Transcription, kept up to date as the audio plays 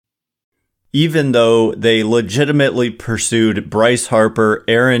even though they legitimately pursued Bryce Harper,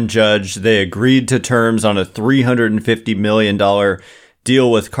 Aaron Judge, they agreed to terms on a $350 million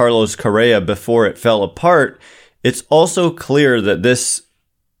deal with Carlos Correa before it fell apart, it's also clear that this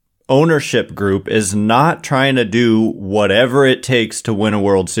ownership group is not trying to do whatever it takes to win a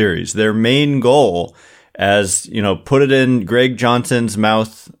World Series. Their main goal, as put it in Greg Johnson's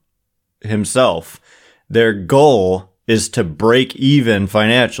mouth himself, their goal is to break even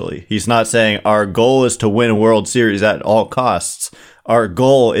financially. He's not saying our goal is to win a World Series at all costs. Our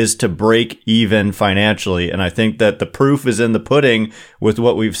goal is to break even financially. And I think that the proof is in the pudding with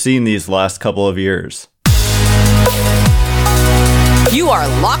what we've seen these last couple of years. You are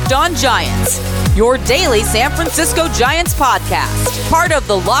Locked On Giants, your daily San Francisco Giants podcast. Part of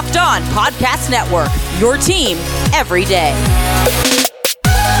the Locked On Podcast Network, your team every day.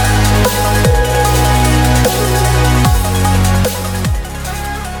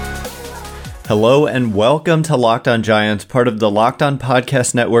 Hello and welcome to Locked On Giants, part of the Locked On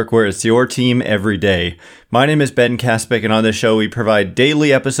Podcast Network, where it's your team every day. My name is Ben Kaspick, and on this show we provide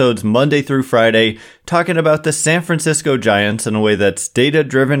daily episodes Monday through Friday, talking about the San Francisco Giants in a way that's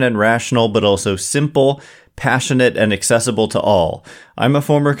data-driven and rational, but also simple, passionate, and accessible to all. I'm a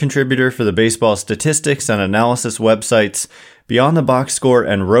former contributor for the baseball statistics and analysis websites Beyond the Box Score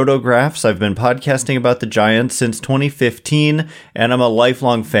and Rotographs. I've been podcasting about the Giants since 2015, and I'm a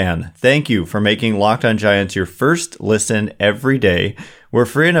lifelong fan. Thank you for making Locked On Giants your first listen every day. We're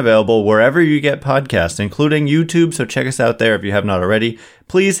free and available wherever you get podcasts, including YouTube, so check us out there if you have not already.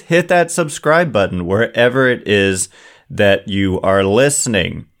 Please hit that subscribe button wherever it is that you are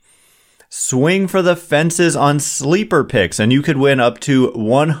listening. Swing for the fences on sleeper picks, and you could win up to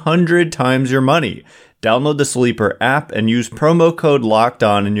 100 times your money. Download the Sleeper app and use promo code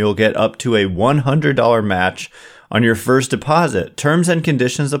LOCKEDON, and you'll get up to a $100 match on your first deposit. Terms and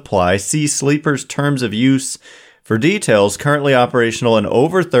conditions apply. See Sleeper's terms of use for details. Currently operational in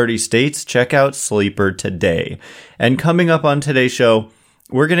over 30 states. Check out Sleeper today. And coming up on today's show,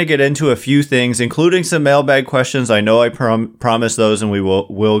 we're going to get into a few things, including some mailbag questions. I know I promised those, and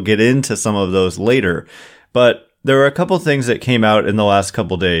we'll get into some of those later. But there were a couple things that came out in the last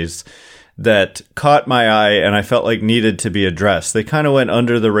couple days that caught my eye and I felt like needed to be addressed. They kind of went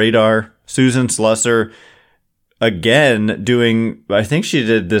under the radar. Susan Slusser, again, I think she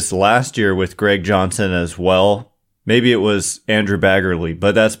did this last year with Greg Johnson as well. Maybe it was Andrew Baggarly,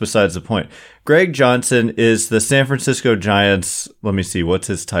 but that's besides the point. Greg Johnson is the San Francisco Giants. Let me see, what's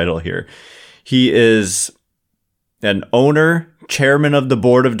his title here? He is an owner, chairman of the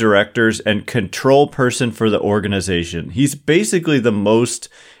board of directors, and control person for the organization. He's basically the most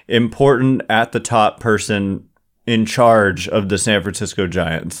important at the top person in charge of the San Francisco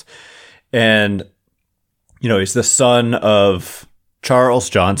Giants. And, he's the son of Charles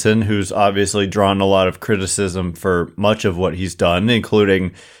Johnson, who's obviously drawn a lot of criticism for much of what he's done,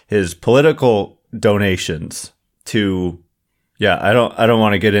 including his political donations to, I don't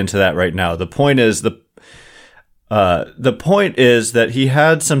want to get into that right now. The point is the point is that he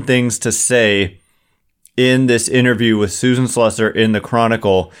had some things to say in this interview with Susan Slusser in the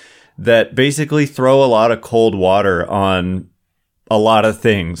Chronicle that basically throw a lot of cold water on a lot of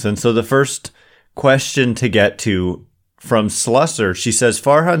things. And so the first question to get to from Slusser, she says,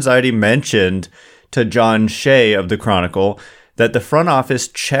 Farhan Zaidi mentioned to John Shea of the Chronicle that the front office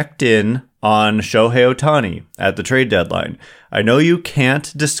checked in on Shohei Ohtani at the trade deadline. I know you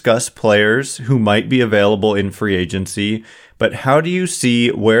can't discuss players who might be available in free agency, but how do you see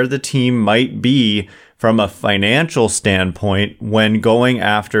where the team might be from a financial standpoint when going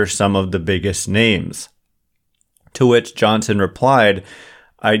after some of the biggest names? To which Johnson replied,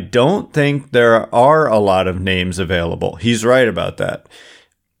 I don't think there are a lot of names available. He's right about that.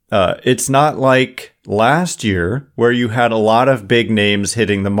 It's not like last year where you had a lot of big names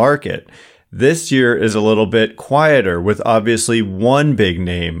hitting the market. This year is a little bit quieter with obviously one big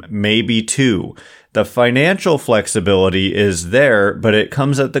name, maybe two. The financial flexibility is there, but it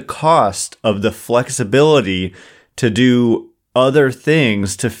comes at the cost of the flexibility to do other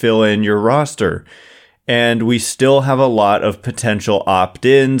things to fill in your roster. And we still have a lot of potential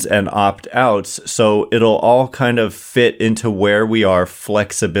opt-ins and opt-outs, so it'll all kind of fit into where we are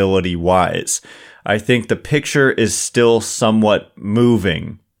flexibility-wise. I think the picture is still somewhat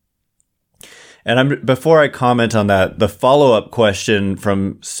moving. And before I comment on that, the follow-up question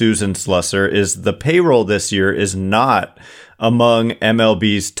from Susan Slusser is the payroll this year is not among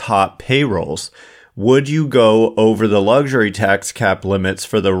MLB's top payrolls. Would you go over the luxury tax cap limits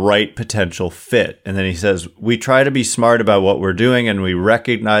for the right potential fit? And then he says, we try to be smart about what we're doing, and we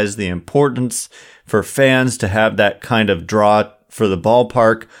recognize the importance for fans to have that kind of draw for the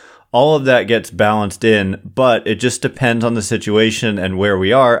ballpark. all of that gets balanced in, but it just depends on the situation and where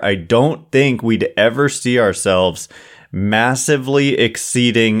we are. I don't think we'd ever see ourselves massively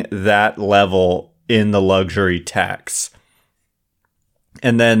exceeding that level in the luxury tax.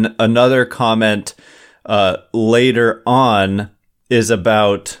 And then another comment later on is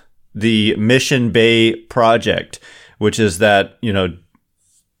about the Mission Bay project, which is that,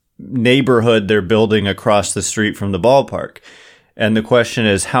 neighborhood they're building across the street from the ballpark. And the question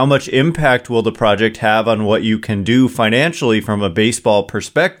is, how much impact will the project have on what you can do financially from a baseball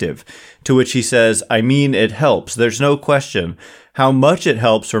perspective? To which he says, I mean, it helps. There's no question. How much it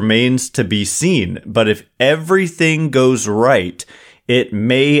helps remains to be seen. But if everything goes right, it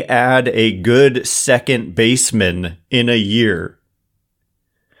may add a good second baseman in a year.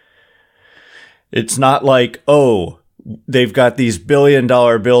 It's not like, they've got these $1 billion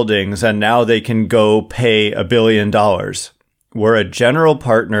buildings and now they can go pay $1 billion. We're a general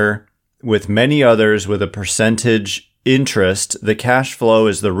partner with many others with a percentage interest. The cash flow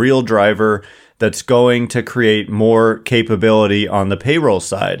is the real driver that's going to create more capability on the payroll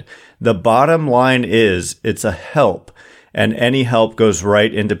side. The bottom line is it's a help, and any help goes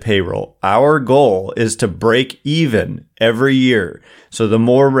right into payroll. Our goal is to break even every year. So the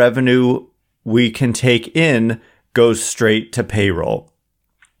more revenue we can take in goes straight to payroll.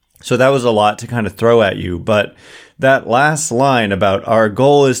 So that was a lot to kind of throw at you, but that last line about our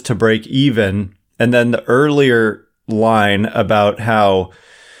goal is to break even, and then the earlier line about how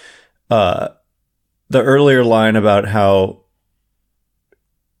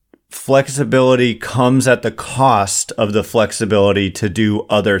flexibility comes at the cost of the flexibility to do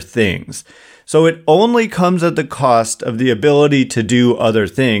other things. So it only comes at the cost of the ability to do other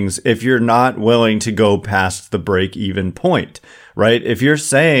things if you're not willing to go past the break-even point, right? If you're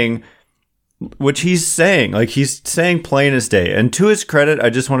saying, which he's saying plain as day. And to his credit, I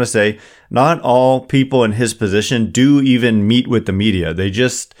just want to say, not all people in his position do even meet with the media. They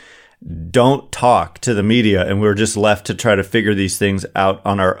just don't talk to the media, and we're just left to try to figure these things out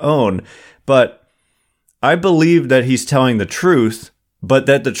on our own. But I believe that he's telling the truth, but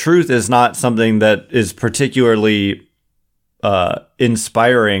that the truth is not something that is particularly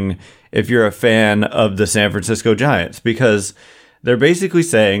inspiring if you're a fan of the San Francisco Giants, because they're basically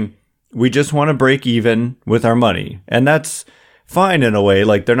saying, we just want to break even with our money. And that's fine in a way.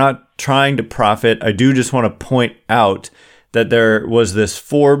 Like, they're not trying to profit. I do just want to point out that there was this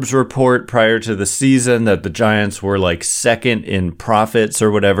Forbes report prior to the season that the Giants were like second in profits or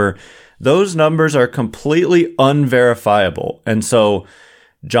whatever. Those numbers are completely unverifiable. And so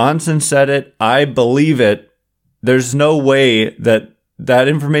Johnson said it. I believe it. There's no way that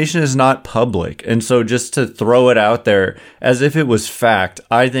information is not public. And so just to throw it out there as if it was fact,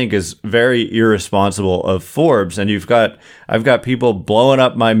 I think is very irresponsible of Forbes. And I've got people blowing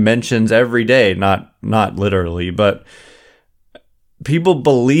up my mentions every day, not literally, but people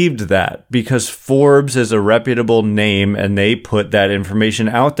believed that because Forbes is a reputable name and they put that information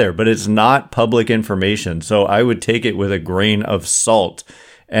out there, but it's not public information. So I would take it with a grain of salt.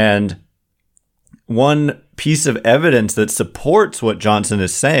 And one piece of evidence that supports what Johnson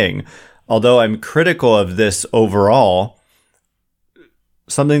is saying, although I'm critical of this overall,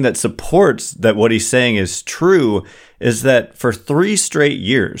 something that supports that what he's saying is true is that for 3 straight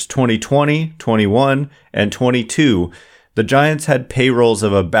years, 2020, 21, and 22, the Giants had payrolls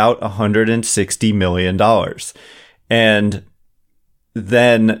of about $160 million. And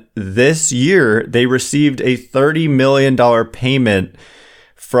then this year, they received a $30 million payment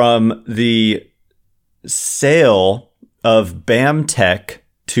from the sale of BAMTech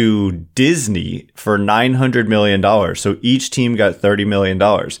to Disney for $900 million. So each team got $30 million.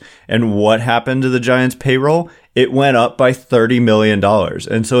 And what happened to the Giants' payroll? It went up by $30 million.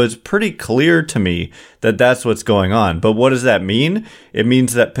 And so it's pretty clear to me that that's what's going on. But what does that mean? It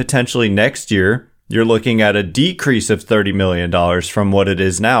means that potentially next year, you're looking at a decrease of $30 million from what it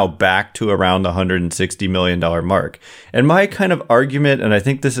is now back to around the $160 million mark. And my kind of argument, and I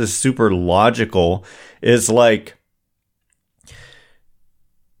think this is super logical, is like,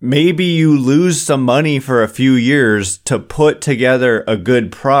 maybe you lose some money for a few years to put together a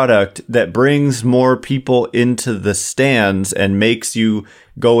good product that brings more people into the stands and makes you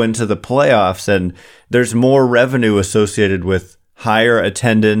go into the playoffs. And there's more revenue associated with higher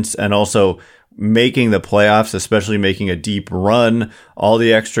attendance and also making the playoffs, especially making a deep run, all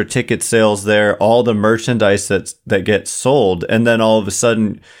the extra ticket sales there, all the merchandise that gets sold. And then all of a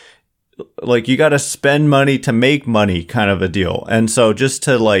sudden, like, you got to spend money to make money kind of a deal. And so just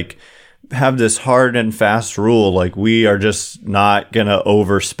to like have this hard and fast rule, like we are just not going to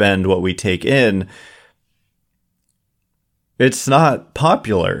overspend what we take in, it's not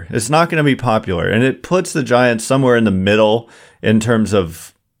popular. It's not going to be popular. And it puts the Giants somewhere in the middle in terms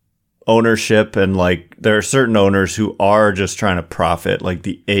of ownership. And like, there are certain owners who are just trying to profit, like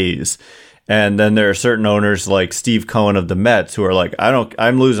the A's. And then there are certain owners like Steve Cohen of the Mets who are like,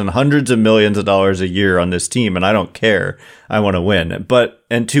 I'm losing hundreds of millions of dollars a year on this team and I don't care. I want to win.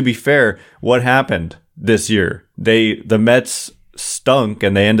 And to be fair, what happened this year? The Mets stunk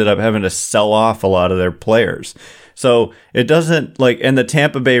and they ended up having to sell off a lot of their players. So it doesn't and the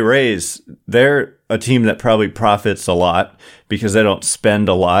Tampa Bay Rays, they're a team that probably profits a lot because they don't spend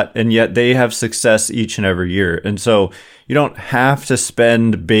a lot, and yet they have success each and every year. And so you don't have to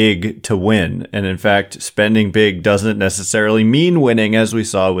spend big to win. And in fact, spending big doesn't necessarily mean winning, as we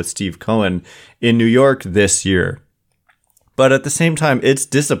saw with Steve Cohen in New York this year. But at the same time, it's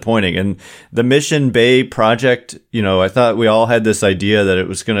disappointing. And the Mission Bay project, I thought we all had this idea that it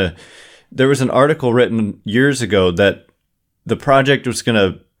was there was an article written years ago that the project was going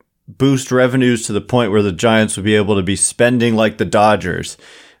to boost revenues to the point where the Giants would be able to be spending like the Dodgers.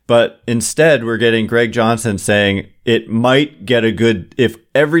 But instead, we're getting Greg Johnson saying it might get if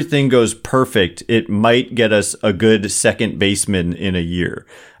everything goes perfect, it might get us a good second baseman in a year.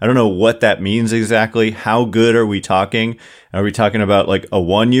 I don't know what that means exactly. How good are we talking? Are we talking about like a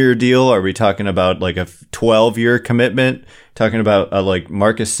 1-year deal? Are we talking about like a 12-year commitment? Talking about a like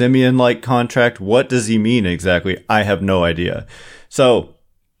Marcus Semien like contract? What does he mean exactly? I have no idea. So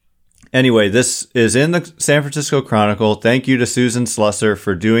anyway, this is in the San Francisco Chronicle. Thank you to Susan Slusser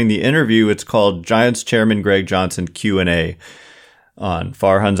for doing the interview. It's called Giants Chairman Greg Johnson Q&A on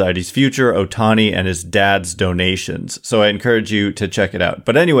Farhan Zaidi's future, Ohtani, and his dad's donations. So I encourage you to check it out.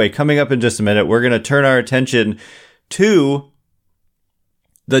 But anyway, coming up in just a minute, we're going to turn our attention to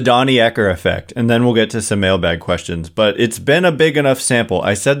the Donnie Ecker effect, and then we'll get to some mailbag questions. But it's been a big enough sample.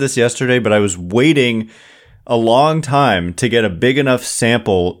 I said this yesterday, but I was waiting a long time to get a big enough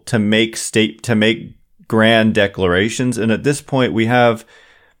sample to make grand declarations. And at this point, we have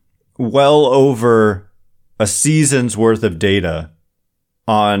well over a season's worth of data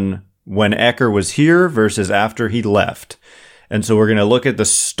on when Ecker was here versus after he left. And so we're going to look at the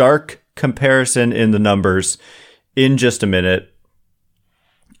stark comparison in the numbers in just a minute.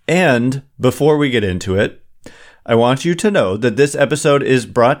 And before we get into it, I want you to know that this episode is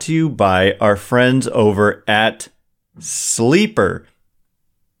brought to you by our friends over at Sleeper.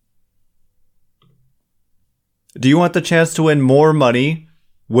 Do you want the chance to win more money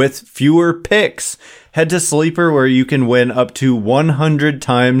with fewer picks? Head to Sleeper, where you can win up to 100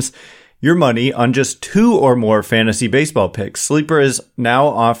 times your money on just 2 or more fantasy baseball picks. Sleeper is now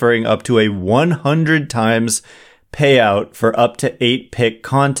offering up to a 100 times payout for up to 8 pick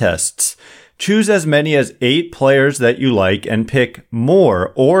contests. Choose as many as 8 players that you like and pick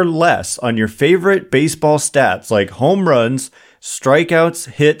more or less on your favorite baseball stats like home runs, strikeouts,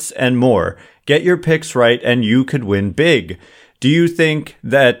 hits, and more. Get your picks right and you could win big. Do you think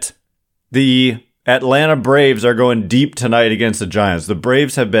that the Atlanta Braves are going deep tonight against the Giants? The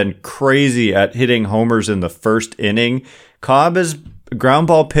Braves have been crazy at hitting homers in the first inning. Cobb is a ground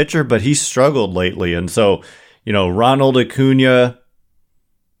ball pitcher, but he's struggled lately. And so, Ronald Acuna,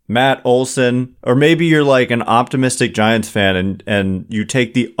 Matt Olson, or maybe you're like an optimistic Giants fan and you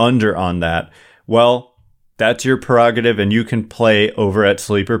take the under on that. Well, that's your prerogative and you can play over at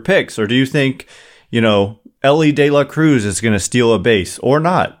Sleeper Picks. Or do you think, Ellie De La Cruz is going to steal a base or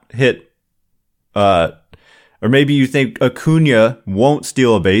not hit? Or maybe you think Acuna won't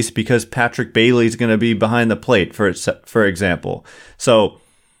steal a base because Patrick Bailey's going to be behind the plate, for example. So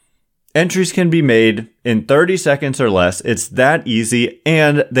entries can be made in 30 seconds or less. It's that easy,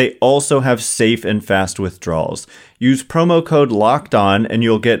 and they also have safe and fast withdrawals. Use promo code LOCKEDON and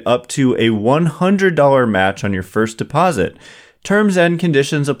you'll get up to a $100 match on your first deposit. Terms and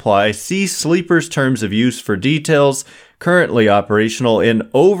conditions apply. See Sleeper's terms of use for details. Currently operational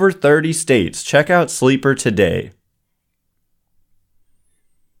in over 30 states. Check out Sleeper today.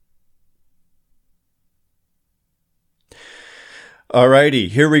 Alrighty,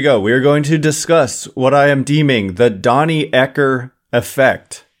 here we go. We are going to discuss what I am deeming the Donnie Ecker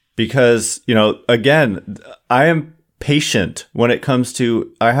effect. Because, again, I am patient when it comes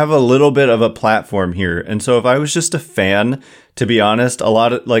to, I have a little bit of a platform here. And so if I was just a fan, to be honest,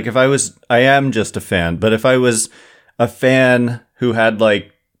 I am just a fan. But if I was a fan who had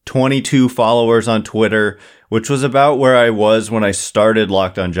 22 followers on Twitter, which was about where I was when I started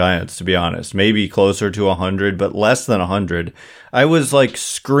Locked on Giants, to be honest. Maybe closer to 100, but less than 100. I was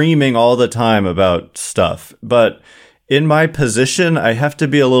screaming all the time about stuff. But in my position, I have to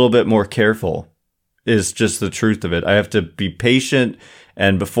be a little bit more careful, is just the truth of it. I have to be patient,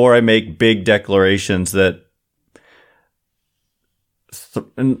 and before I make big declarations that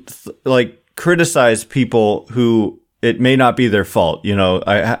criticize people who it may not be their fault. You know,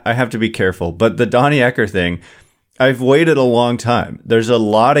 I have to be careful. But the Donnie Ecker thing, I've waited a long time. There's a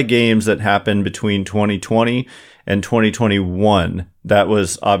lot of games that happened between 2020 and 2021. That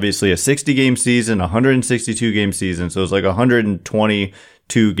was obviously a 60-game season, 162-game season. So it was like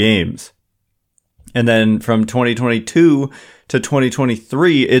 122 games. And then from 2022 to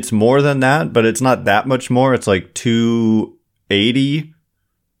 2023, it's more than that, but it's not that much more. It's like 280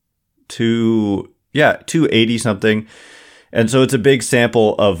 something. And so it's a big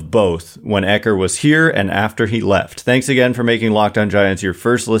sample of both when Ecker was here and after he left. Thanks again for making Locked On Giants your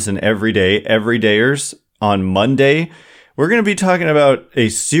first listen every day. Everydayers, on Monday, we're going to be talking about a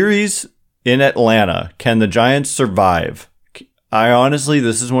series in Atlanta. Can the Giants survive?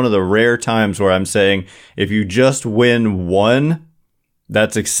 This is one of the rare times where I'm saying if you just win one,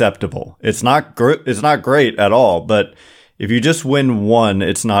 that's acceptable. It's not great at all, but if you just win one,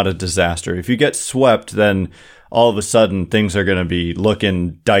 it's not a disaster. If you get swept, then all of a sudden things are going to be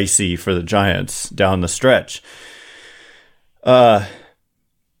looking dicey for the Giants down the stretch.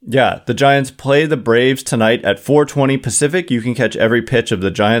 The Giants play the Braves tonight at 4:20 Pacific. You can catch every pitch of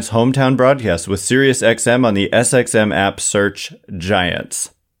the Giants' hometown broadcast with SiriusXM on the SXM app. Search Giants.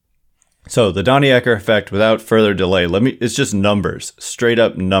 So the Donnie Ecker effect, without further delay, it's just numbers, straight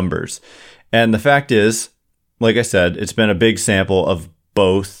up numbers. And the fact is, like I said, it's been a big sample of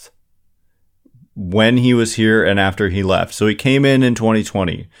both when he was here and after he left. So he came in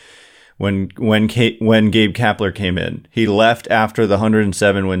 2020 when Gabe Kapler came in. He left after the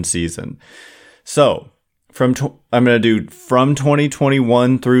 107-win season. So I'm going to do from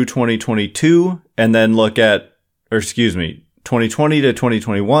 2021 through 2022 and then 2020 to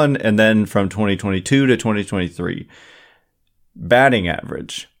 2021 and then from 2022 to 2023. Batting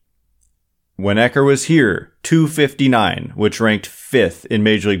average. When Ecker was here, 259, which ranked 5th in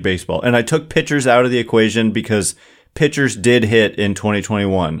Major League Baseball. And I took pitchers out of the equation because pitchers did hit in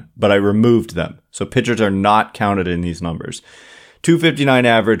 2021, but I removed them. So pitchers are not counted in these numbers. 259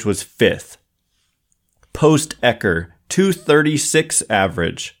 average was 5th. Post Ecker, 236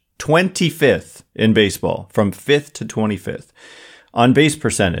 average, 25th in baseball, from 5th to 25th. On base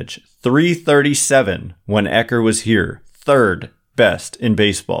percentage, 337 when Ecker was here, 3rd best in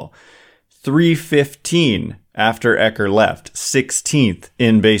baseball. 315 after Ecker left, 16th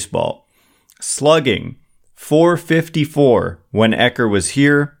in baseball. Slugging, 454 when Ecker was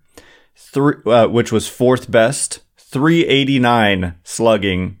here, which was 4th best. 389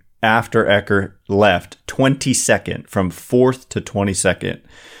 slugging after Ecker left, 22nd, from 4th to 22nd.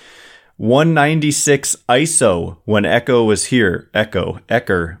 196 ISO when Ecker was here.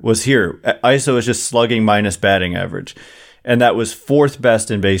 ISO is just slugging minus batting average. And that was 4th best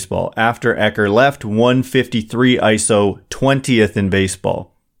in baseball. After Ecker left, 153 ISO, 20th in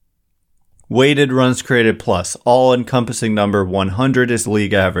baseball. Weighted runs created plus, all-encompassing number 100 is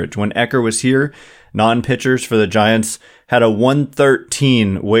league average. When Ecker was here, non-pitchers for the Giants had a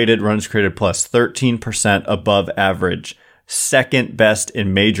 113 weighted runs created plus, 13% above average. 2nd best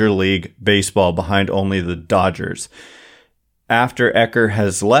in Major League Baseball, behind only the Dodgers. After Ecker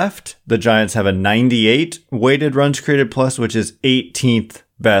has left, the Giants have a 98 weighted runs created plus, which is 18th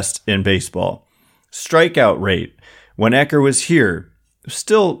best in baseball. Strikeout rate. When Ecker was here,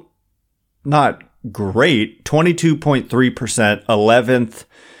 still not great. 22.3%, 11th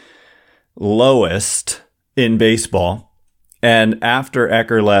lowest in baseball. And after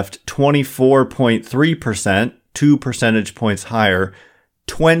Ecker left, 24.3%, 2 percentage points higher.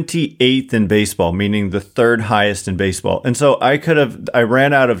 28th in baseball, meaning the 3rd highest in baseball. And so I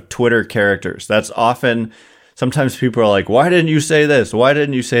ran out of Twitter characters. That's often, sometimes people are like, why didn't you say this? Why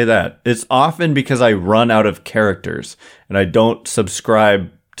didn't you say that? It's often because I run out of characters and I don't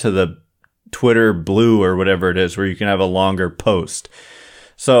subscribe to the Twitter Blue or whatever it is where you can have a longer post.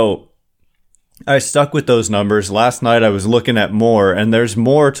 So I stuck with those numbers. Last night I was looking at more, and there's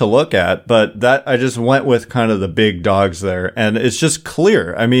more to look at, but that I just went with kind of the big dogs there. And it's just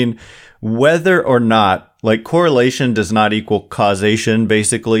clear. I mean, whether or not, like, correlation does not equal causation,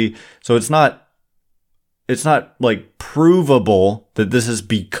 basically. So it's not like provable that this is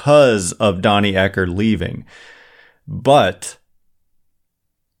because of Donnie Ecker leaving. But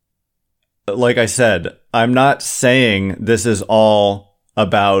like I said, I'm not saying this is all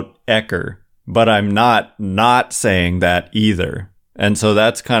about Ecker. But I'm not saying that either. And so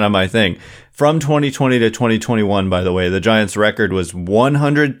that's kind of my thing. From 2020 to 2021, by the way, the Giants' record was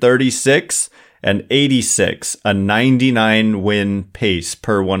 136 and 86, a 99 win pace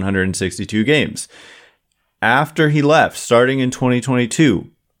per 162 games. After he left, starting in 2022,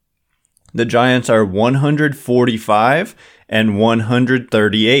 the Giants are 145 and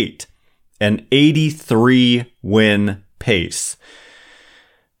 138, an 83 win pace.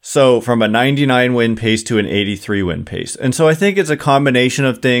 So from a 99 win pace to an 83 win pace. And so I think it's a combination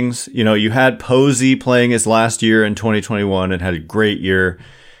of things. You know, you had Posey playing his last year in 2021 and had a great year.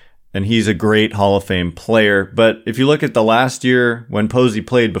 And he's a great Hall of Fame player. But if you look at the last year when Posey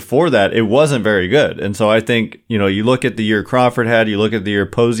played before that, it wasn't very good. And so I think, you know, you look at the year Crawford had, you look at the year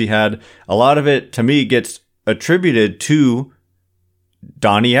Posey had, a lot of it to me gets attributed to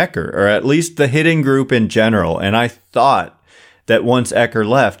Donnie Ecker, or at least the hitting group in general. And I thought that once Ecker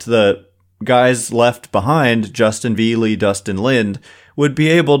left, the guys left behind, Justin Veely, Dustin Lind, would be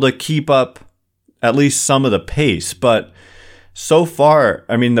able to keep up at least some of the pace. But so far,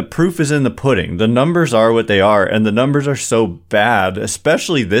 I mean, the proof is in the pudding. The numbers are what they are, and the numbers are so bad,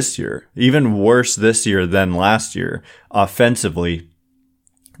 especially this year, even worse this year than last year, offensively,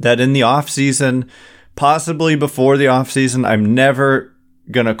 that in the offseason, possibly before the offseason, I'm never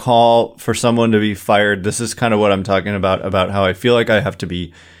going to call for someone to be fired. This is kind of what I'm talking about how I feel like I have to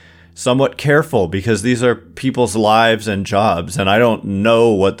be somewhat careful because these are people's lives and jobs, and I don't know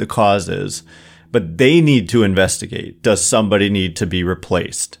what the cause is. But they need to investigate. Does somebody need to be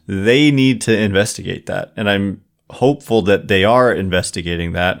replaced? They need to investigate that. And I'm hopeful that they are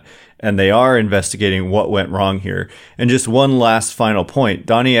investigating that, and they are investigating what went wrong here. And just one last final point.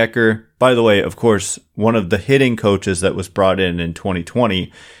 Donnie Ecker, by the way, of course, one of the hitting coaches that was brought in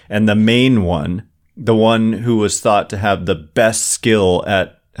 2020, and the main one, the one who was thought to have the best skill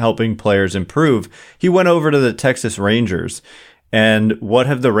at helping players improve, he went over to the Texas Rangers. And what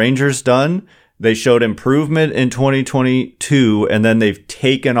have the Rangers done? They showed improvement in 2022, and then they've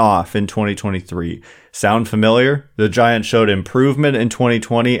taken off in 2023. Sound familiar? The Giants showed improvement in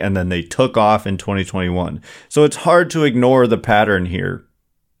 2020, and then they took off in 2021. So it's hard to ignore the pattern here.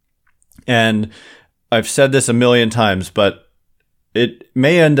 And I've said this a million times, but it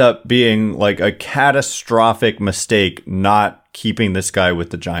may end up being like a catastrophic mistake not keeping this guy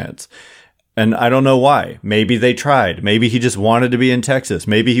with the Giants. And I don't know why. Maybe they tried. Maybe he just wanted to be in Texas.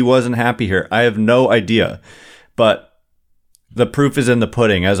 Maybe he wasn't happy here. I have no idea. But the proof is in the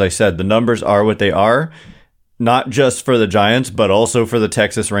pudding. As I said, the numbers are what they are, not just for the Giants, but also for the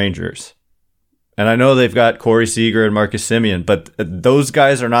Texas Rangers. And I know they've got Corey Seager and Marcus Semien, but those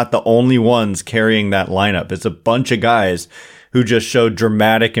guys are not the only ones carrying that lineup. It's a bunch of guys who just showed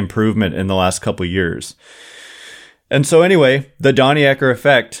dramatic improvement in the last couple years. And so anyway, the Donnie Ecker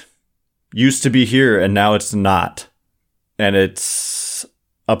effect used to be here, and now it's not. And it's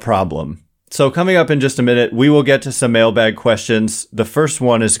a problem. So coming up in just a minute, we will get to some mailbag questions. The first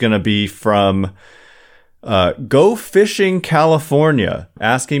one is going to be from Go Fishing California,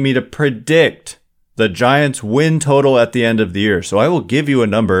 asking me to predict the Giants' win total at the end of the year. So I will give you a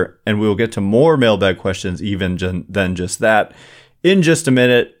number, and we will get to more mailbag questions even than just that in just a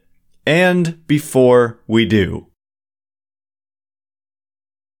minute. And before we do,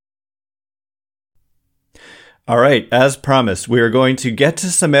 all right, as promised, we are going to get to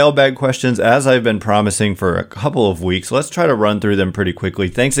some mailbag questions as I've been promising for a couple of weeks. Let's try to run through them pretty quickly.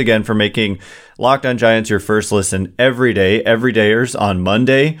 Thanks again for making Locked On Giants your first listen every day, everydayers on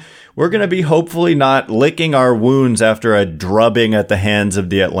Monday. We're going to be hopefully not licking our wounds after a drubbing at the hands of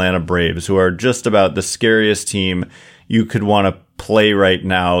the Atlanta Braves, who are just about the scariest team you could want to play right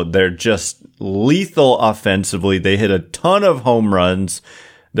now. They're just lethal offensively. They hit a ton of home runs.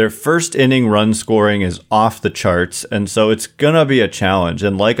 Their first inning run scoring is off the charts, and so it's going to be a challenge.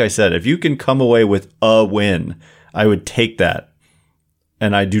 And like I said, if you can come away with a win, I would take that.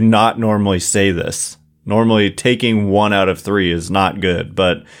 And I do not normally say this. Normally, taking 1 out of 3 is not good,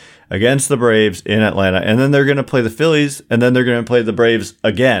 but against the Braves in Atlanta, and then they're going to play the Phillies, and then they're going to play the Braves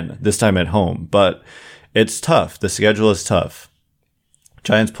again, this time at home. But it's tough. The schedule is tough.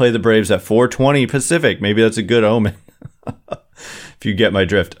 Giants play the Braves at 4:20 Pacific. Maybe that's a good omen. If you get my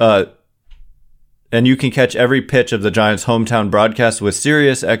drift. And you can catch every pitch of the Giants' hometown broadcast with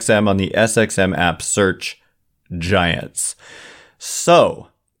Sirius XM on the SXM app. Search Giants. So,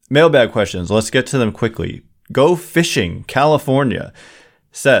 mailbag questions. Let's get to them quickly. Go Fishing California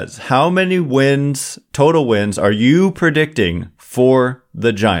says, how many wins, total wins, are you predicting for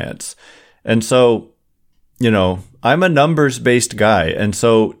the Giants? And so, you know, I'm a numbers-based guy. And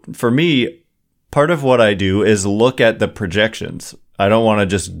so, for me, part of what I do is look at the projections. I don't want to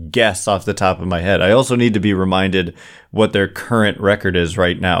just guess off the top of my head. I also need to be reminded what their current record is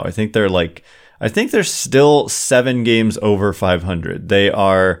right now. I think they're still 7 games over 500. They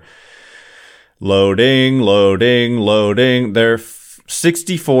are loading. They're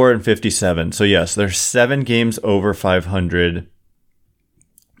 64 and 57. So yes, they're 7 games over 500.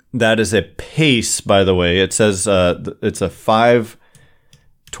 that is a pace, by the way. It says it's a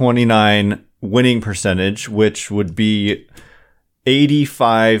 529 winning percentage, which would be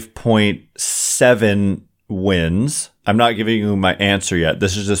 85.7 wins. I'm not giving you my answer yet.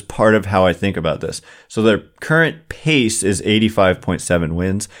 This is just part of how I think about this. So their current pace is 85.7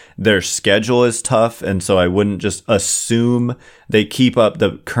 wins. Their schedule is tough, and so I wouldn't just assume they keep up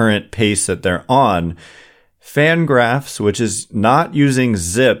the current pace that they're on. Fangraphs, which is not using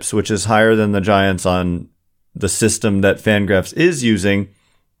Zips, which is higher than the Giants on the system that Fangraphs is using,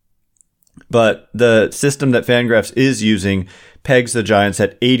 but the system that Fangraphs is using pegs the Giants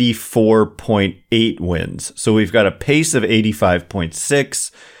at 84.8 wins. So we've got a pace of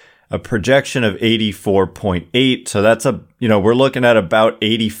 85.6, a projection of 84.8. So that's we're looking at about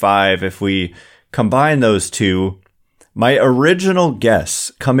 85 if we combine those two. My original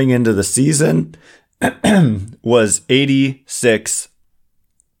guess coming into the season was 86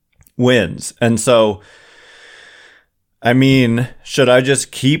 wins. And so, I mean, should I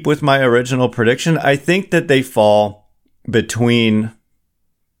just keep with my original prediction? I think that they fall between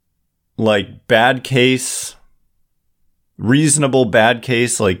like bad case, reasonable bad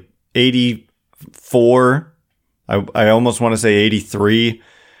case, like 84. I almost want to say 83,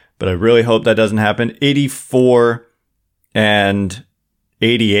 but I really hope that doesn't happen. 84 and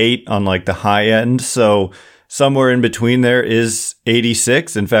 88 on like the high end. So somewhere in between there is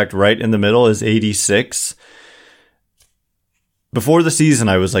 86. In fact, right in the middle is 86. Before the season,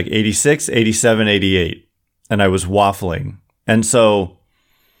 I was like 86, 87, 88. And I was waffling. And so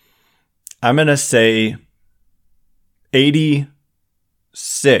I'm going to say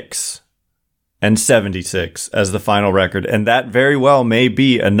 86 and 76 as the final record. And that very well may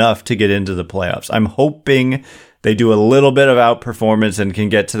be enough to get into the playoffs. I'm hoping they do a little bit of outperformance and can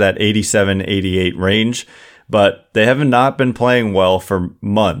get to that 87, 88 range. But they have not been playing well for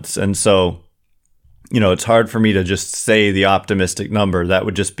months. And so, it's hard for me to just say the optimistic number. That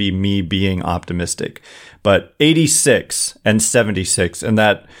would just be me being optimistic. But 86 and 76, and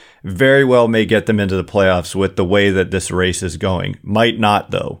that very well may get them into the playoffs with the way that this race is going. Might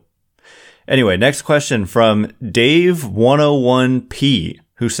not, though. Anyway, next question from Dave101P,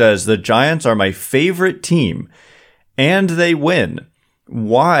 who says, the Giants are my favorite team, and they win.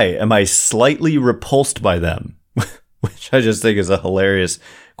 Why am I slightly repulsed by them? Which I just think is a hilarious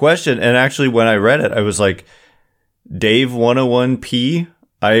question. And actually, when I read it, I was like, Dave101P,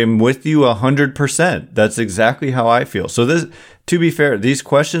 I am with you 100%. That's exactly how I feel. So this, to be fair, these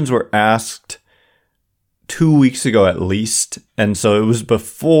questions were asked 2 weeks ago at least. And so it was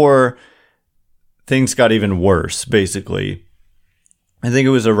before things got even worse, basically. I think it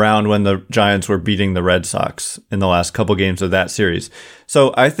was around when the Giants were beating the Red Sox in the last couple games of that series.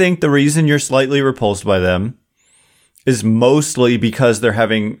 So I think the reason you're slightly repulsed by them is mostly because they're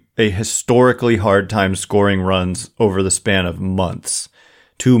having a historically hard time scoring runs over the span of months,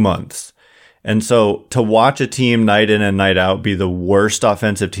 2 months. And so to watch a team night in and night out be the worst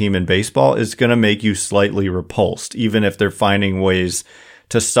offensive team in baseball is going to make you slightly repulsed, even if they're finding ways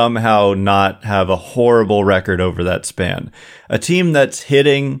to somehow not have a horrible record over that span. A team that's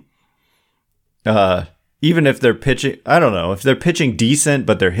hitting, even if they're pitching, I don't know, if they're pitching decent,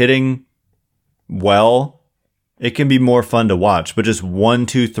 but they're hitting well, it can be more fun to watch. But just 1,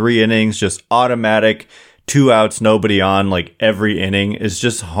 2, 3 innings, just automatic, 2 outs, nobody on, like every inning is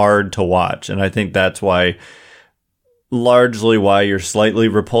just hard to watch. And I think that's largely why you're slightly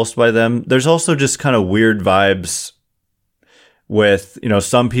repulsed by them. There's also just kind of weird vibes with,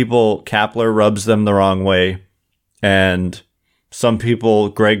 some people, Kapler rubs them the wrong way. And some people,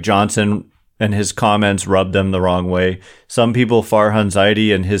 Greg Johnson and his comments rub them the wrong way. Some people, Farhan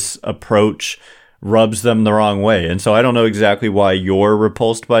Zaidi and his approach rubs them the wrong way. And so I don't know exactly why you're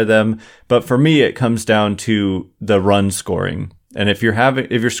repulsed by them, but for me, it comes down to the run scoring. And if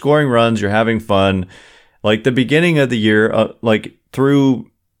you're scoring runs, you're having fun. Like the beginning of the year, like through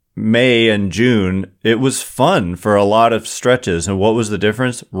May and June, it was fun for a lot of stretches. And what was the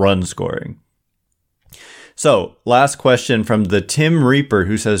difference? Run scoring. So last question from the Tim Reaper,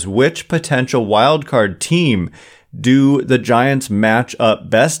 who says, which potential wildcard team do the Giants match up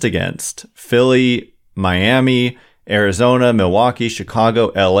best against? Philly, Miami, Arizona, Milwaukee,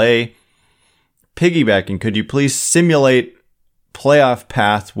 Chicago, LA. Piggybacking, could you please simulate playoff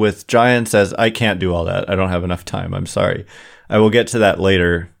path with Giants as I can't do all that. I don't have enough time. I'm sorry. I will get to that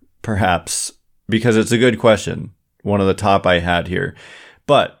later, perhaps, because it's a good question. One of the top I had here.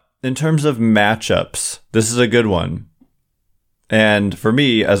 But in terms of matchups, this is a good one. And for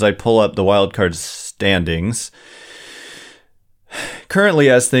me, as I pull up the wildcard standings, currently,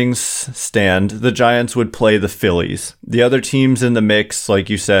 as things stand, the Giants would play the Phillies. The other teams in the mix, like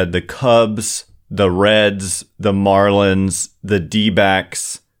you said, the Cubs, the Reds, the Marlins, the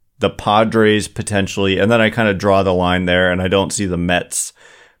D-backs, the Padres potentially, and then I kind of draw the line there, and I don't see the Mets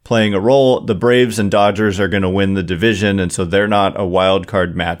playing a role. The Braves and Dodgers are going to win the division, and so they're not a wild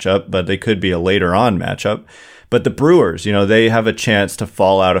card matchup, but they could be a later on matchup. But the Brewers, they have a chance to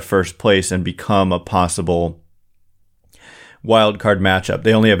fall out of first place and become a possible wild card matchup.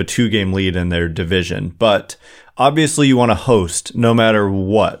 They only have a 2-game lead in their division, but obviously you want to host no matter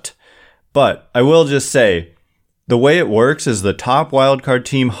what. But I will just say, the way it works is the top wildcard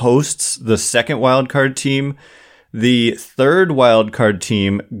team hosts the second wildcard team. The third wildcard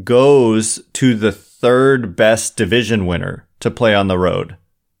team goes to the third best division winner to play on the road.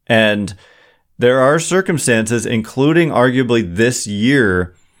 And there are circumstances, including arguably this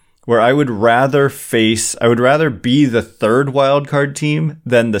year, where I would rather be the third wildcard team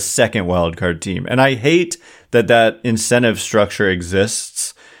than the second wildcard team. And I hate that incentive structure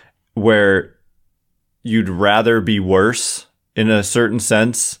exists where you'd rather be worse in a certain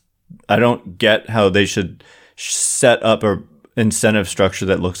sense. I don't get how they should set up a incentive structure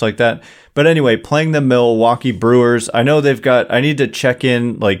that looks like that. But anyway, playing the Milwaukee Brewers, I know I need to check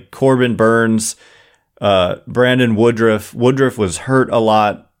in like Corbin Burns, Brandon Woodruff. Woodruff was hurt a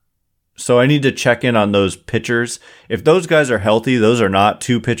lot. So I need to check in on those pitchers. If those guys are healthy, those are not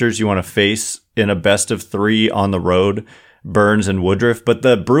 2 pitchers you want to face in a best of 3 on the road, Burns and Woodruff. But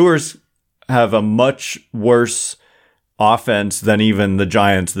the Brewers have a much worse offense than even the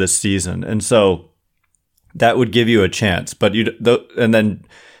Giants this season. And so that would give you a chance. But I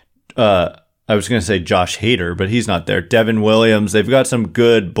was going to say Josh Hader, but he's not there. Devin Williams, they've got some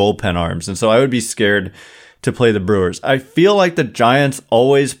good bullpen arms. And so I would be scared to play the Brewers. I feel like the Giants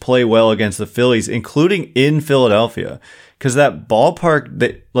always play well against the Phillies, including in Philadelphia, because that ballpark,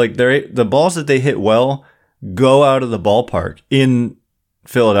 the balls that they hit well go out of the ballpark in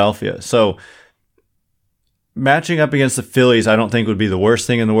Philadelphia. So matching up against the Phillies, I don't think would be the worst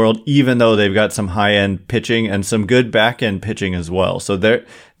thing in the world, even though they've got some high-end pitching and some good back-end pitching as well. So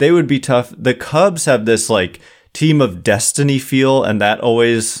they would be tough. The Cubs have this like team of destiny feel, and that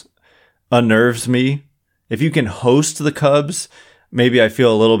always unnerves me. If you can host the Cubs, maybe I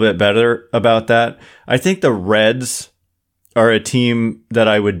feel a little bit better about that. I think the Reds are a team that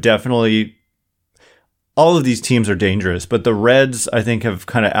I would definitely... All of these teams are dangerous, but the Reds, I think, have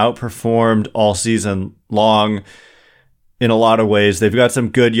kind of outperformed all season long in a lot of ways. They've got some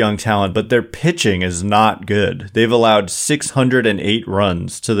good young talent, but their pitching is not good. They've allowed 608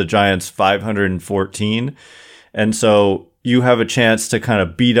 runs to the Giants' 514. And so you have a chance to kind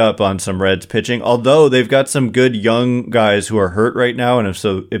of beat up on some Reds pitching, although they've got some good young guys who are hurt right now. And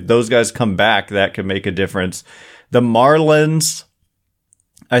if those guys come back, that could make a difference. The Marlins,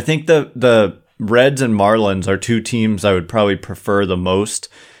 I think the Reds and Marlins are 2 teams I would probably prefer the most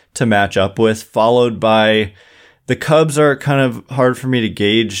to match up with, followed by the Cubs are kind of hard for me to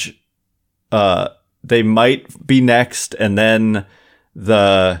gauge. They might be next, and then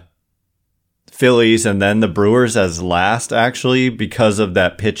the Phillies, and then the Brewers as last, actually, because of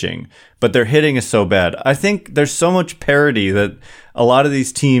that pitching. But their hitting is so bad. I think there's so much parity that a lot of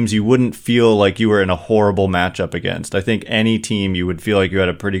these teams you wouldn't feel like you were in a horrible matchup against. I think any team you would feel like you had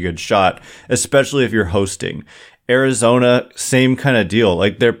a pretty good shot, especially if you're hosting. Arizona, same kind of deal.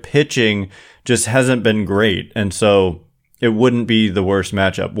 Like their pitching just hasn't been great. And so it wouldn't be the worst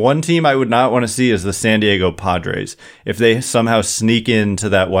matchup. One team I would not want to see is the San Diego Padres. If they somehow sneak into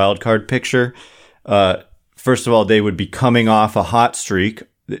that wild card picture, first of all, they would be coming off a hot streak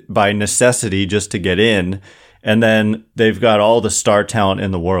by necessity just to get in. And then they've got all the star talent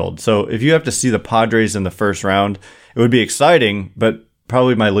in the world. So if you have to see the Padres in the first round, it would be exciting, but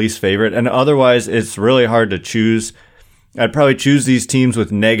probably my least favorite. And otherwise, it's really hard to choose. I'd probably choose these teams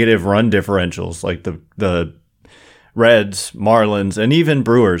with negative run differentials, like the Reds, Marlins, and even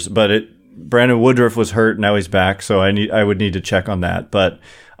Brewers. But Brandon Woodruff was hurt, now he's back, so I would need to check on that. But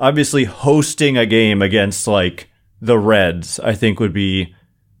obviously, hosting a game against like the Reds, I think would be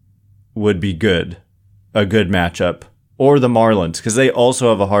good. A good matchup, or the Marlins, because they also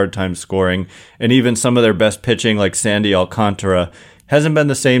have a hard time scoring, and even some of their best pitching, like Sandy Alcantara, hasn't been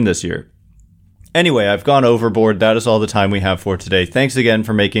the same this year. Anyway, I've gone overboard. That is all the time we have for today. Thanks again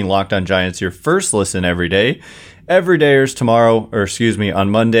for making Locked On Giants your first listen every day. Every dayers on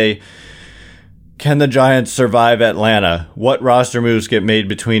Monday. Can the Giants survive Atlanta? What roster moves get made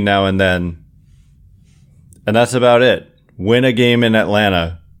between now and then? And that's about it. Win a game in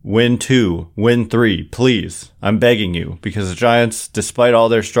Atlanta. win 2, win 3, please. I'm begging you, because the Giants, despite all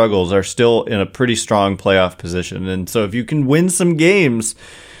their struggles, are still in a pretty strong playoff position. And so if you can win some games,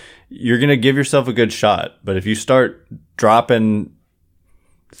 you're going to give yourself a good shot. But if you start dropping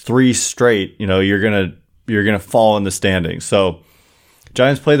 3 straight, you're going to fall in the standings. So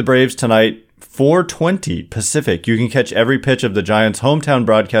Giants play the Braves tonight, 4:20 Pacific. You can catch every pitch of the Giants' hometown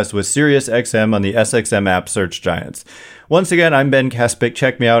broadcast with SiriusXM on the SXM app. Search Giants. Once again, I'm Ben Kaspick.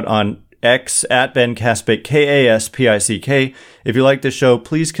 Check me out on X at Ben Kaspick, Kaspick. If you like the show,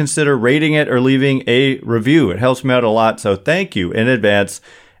 please consider rating it or leaving a review. It helps me out a lot, so thank you in advance.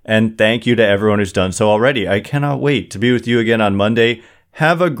 And thank you to everyone who's done so already. I cannot wait to be with you again on Monday.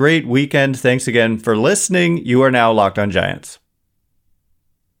 Have a great weekend. Thanks again for listening. You are now Locked On Giants.